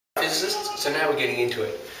physicists, so now we're getting into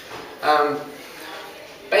it.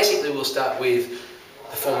 Basically, we'll start with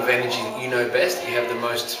the form of energy that you know best, that you have the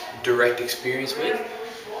most direct experience with,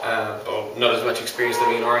 or not as much experience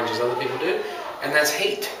living in orange as other people do, and that's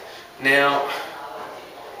heat. Now,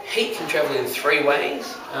 heat can travel in three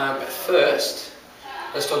ways. But first,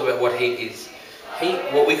 let's talk about what heat is. Heat,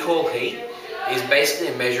 what we call heat, is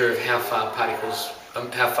basically a measure of how far particles,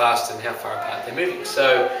 how fast and how far apart they're moving.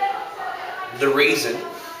 So, the reason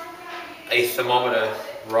a thermometer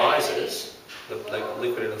rises, the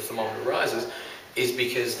liquid in a thermometer rises, is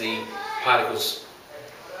because the particles,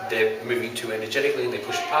 they're moving too energetically and they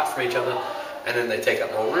push apart from each other, and then they take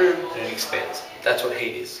up more room and it expands. That's what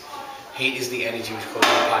heat is. Heat is the energy which causes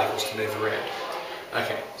the particles to move around.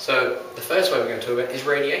 Okay, so the first way we're going to talk about is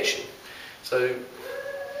radiation. So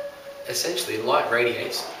essentially light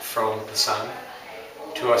radiates from the sun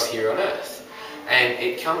to us here on Earth, and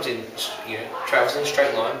it comes in, travels in a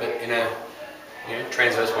straight line, but in a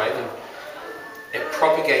transverse wave, and it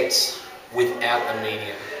propagates without a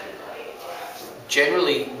medium.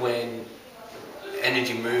 Generally, when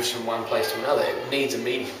energy moves from one place to another, it needs a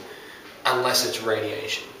medium, unless it's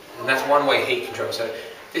radiation. And that's one way heat can travel. So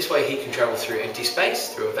this way heat can travel through empty space,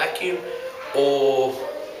 through a vacuum, or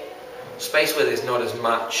space where there's not as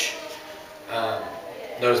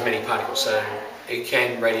many particles. So it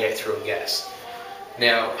can radiate through a gas.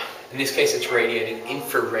 Now, in this case, it's radiating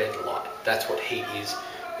infrared light. That's what heat is.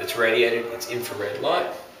 It's radiated, it's infrared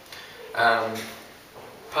light.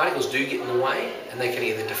 Particles do get in the way, and they can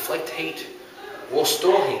either deflect heat or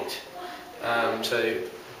store heat. So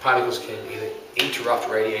particles can either interrupt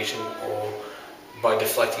radiation, or by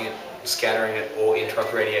deflecting it, scattering it, or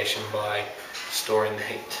interrupt radiation by storing the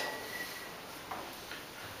heat.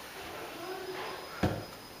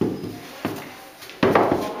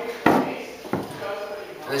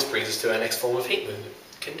 And this brings us to our next form of heat movement,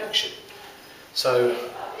 conduction. So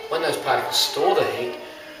when those particles store the heat,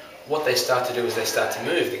 what they start to do is they start to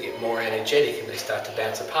move, they get more energetic, and they start to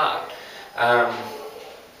bounce apart.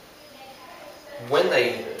 When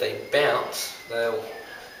they bounce, they'll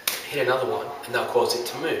hit another one, and they'll cause it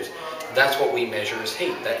to move. That's what we measure as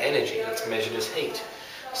heat, that energy that's measured as heat.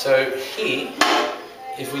 So here,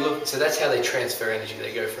 if we look, so that's how they transfer energy.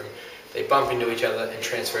 They bump into each other and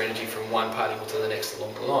transfer energy from one particle to the next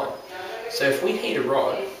along the line. So if we heat a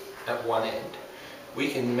rod at one end, we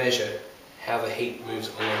can measure how the heat moves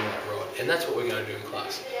along that rod, and that's what we're going to do in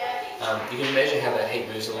class. You can measure how that heat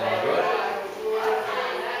moves along the rod,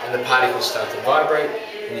 and the particles start to vibrate,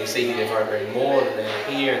 and you see they're vibrating more than they're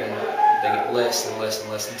here, and then they get less and less and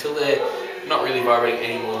less until they're not really vibrating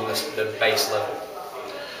any more than the base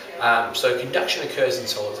level. So conduction occurs in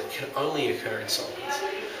solids. It can only occur in solids.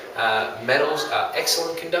 Metals are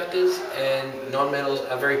excellent conductors, and non-metals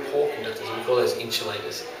are very poor conductors. We call those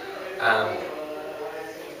insulators.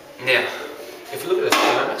 Now, if you look at a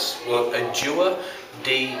thermos, well, a dewar,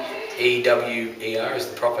 D-E-W-E-R is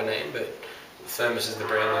the proper name, but thermos is the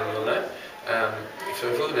brand name you'll know. If you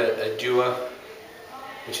look at a dewar,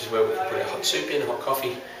 which is where we can put a hot soup in, hot coffee,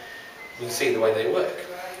 you can see the way they work.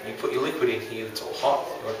 You put your liquid in here that's all hot,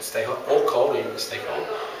 you want it to stay hot, or cold, you want it to stay cold,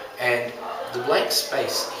 and the blank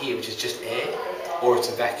space here, which is just air, or it's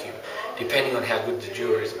a vacuum, depending on how good the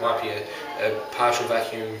dewar is. It might be a partial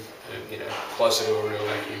vacuum, closer to a real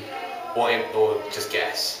vacuum, or just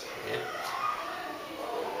gas. Yeah?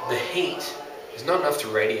 The heat is not enough to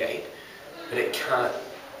radiate, but it can't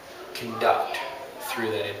conduct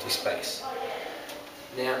through that empty space.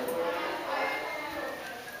 Now,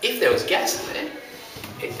 if there was gas in there,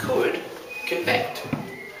 it could convect.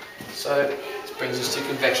 So this brings us to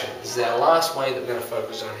convection. This is our last way that we're going to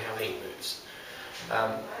focus on how heat moves.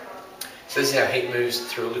 So this is how heat moves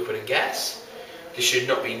through a liquid and gas. This should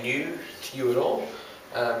not be new to you at all.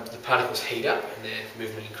 The particles heat up and their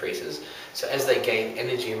movement increases. So as they gain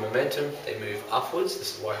energy and momentum, they move upwards.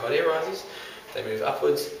 This is why hot air rises. They move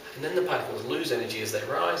upwards, and then the particles lose energy as they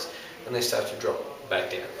rise, and they start to drop back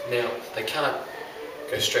down. Now, they can't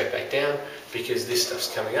go straight back down because this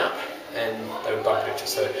stuff's coming up, and they would bump into each other.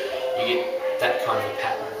 So you get that kind of a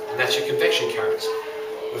pattern, and that's your convection currents.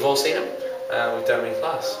 We've all seen them. We've done them in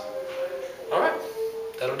class. All right,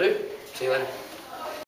 that'll do. See you later.